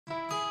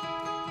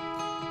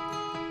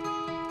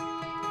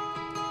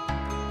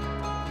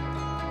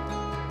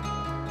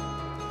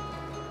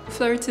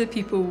Flour to the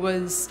People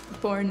was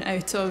born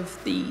out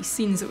of the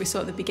scenes that we saw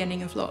at the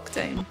beginning of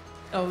lockdown,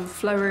 of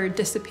flour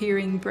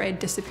disappearing, bread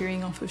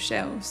disappearing off of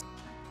shelves.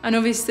 And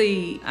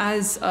obviously,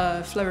 as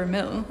a flour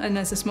mill, and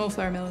as a small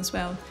flour mill as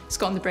well,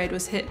 Scotland Bread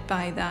was hit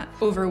by that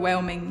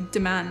overwhelming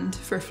demand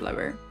for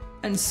flour.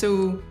 And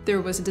so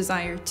there was a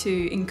desire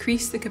to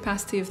increase the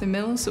capacity of the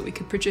mill so we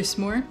could produce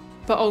more,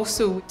 but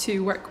also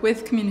to work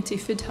with community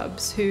food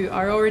hubs who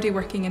are already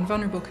working in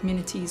vulnerable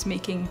communities,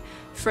 making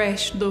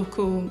fresh,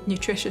 local,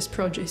 nutritious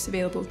produce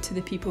available to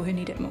the people who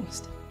need it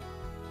most.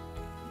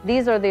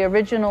 These are the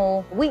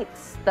original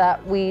wheats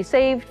that we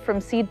saved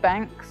from seed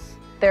banks.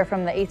 They're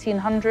from the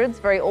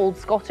 1800s, very old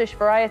Scottish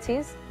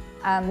varieties.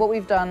 And what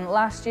we've done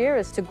last year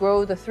is to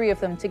grow the three of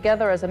them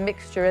together as a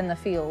mixture in the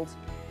field.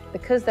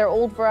 Because they're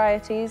old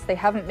varieties, they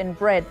haven't been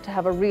bred to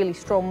have a really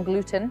strong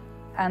gluten.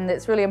 And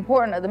it's really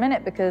important at the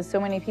minute because so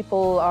many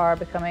people are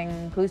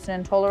becoming gluten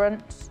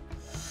intolerant.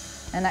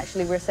 And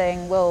actually we're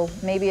saying, well,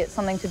 maybe it's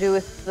something to do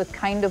with the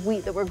kind of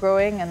wheat that we're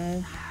growing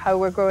and how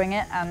we're growing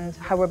it and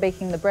how we're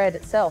baking the bread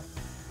itself.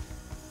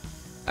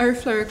 Our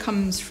flour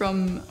comes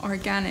from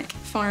organic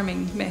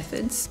farming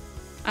methods,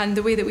 and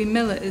the way that we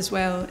mill it as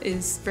well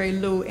is very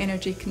low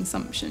energy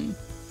consumption.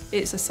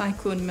 It's a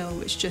cyclone mill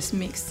which just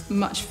makes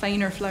much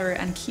finer flour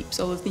and keeps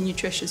all of the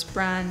nutritious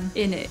bran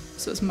in it,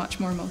 so it's much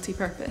more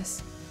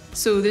multi-purpose.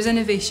 So there's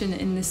innovation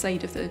in the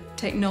side of the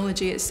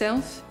technology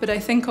itself, but I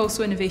think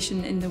also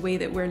innovation in the way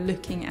that we're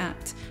looking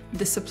at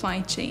the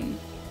supply chain.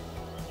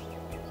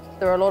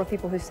 There are a lot of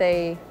people who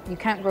say you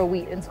can't grow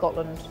wheat in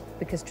Scotland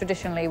because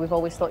traditionally we've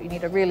always thought you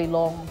need a really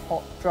long,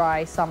 hot,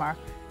 dry summer.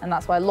 And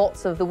that's why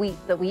lots of the wheat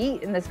that we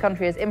eat in this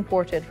country is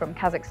imported from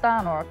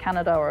Kazakhstan or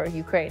Canada or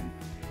Ukraine.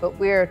 But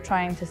we're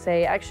trying to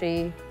say,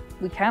 actually,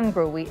 we can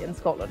grow wheat in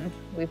Scotland.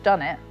 We've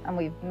done it and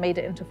we've made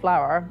it into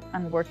flour,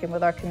 and working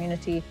with our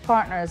community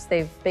partners,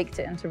 they've baked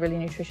it into really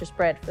nutritious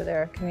bread for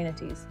their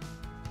communities.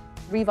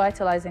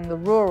 Revitalising the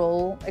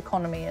rural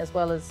economy as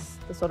well as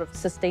the sort of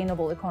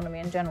sustainable economy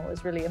in general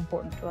is really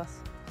important to us.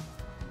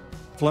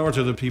 Flour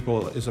to the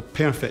People is a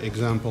perfect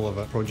example of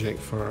a project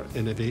for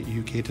Innovate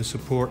UK to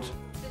support.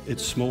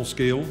 It's small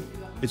scale,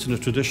 it's in a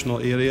traditional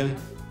area,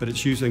 but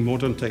it's using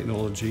modern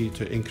technology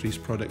to increase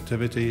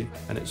productivity,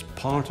 and it's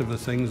part of the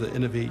things that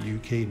Innovate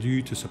UK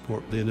do to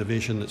support the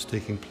innovation that's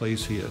taking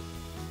place here.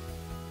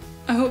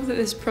 I hope that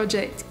this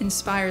project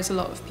inspires a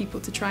lot of people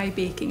to try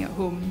baking at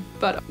home,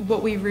 but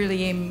what we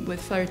really aim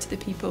with Flour to the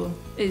People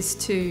is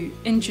to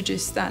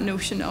introduce that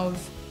notion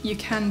of you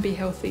can be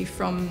healthy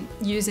from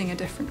using a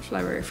different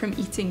flour, from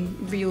eating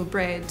real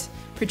bread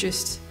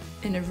produced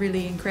in a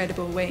really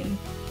incredible way.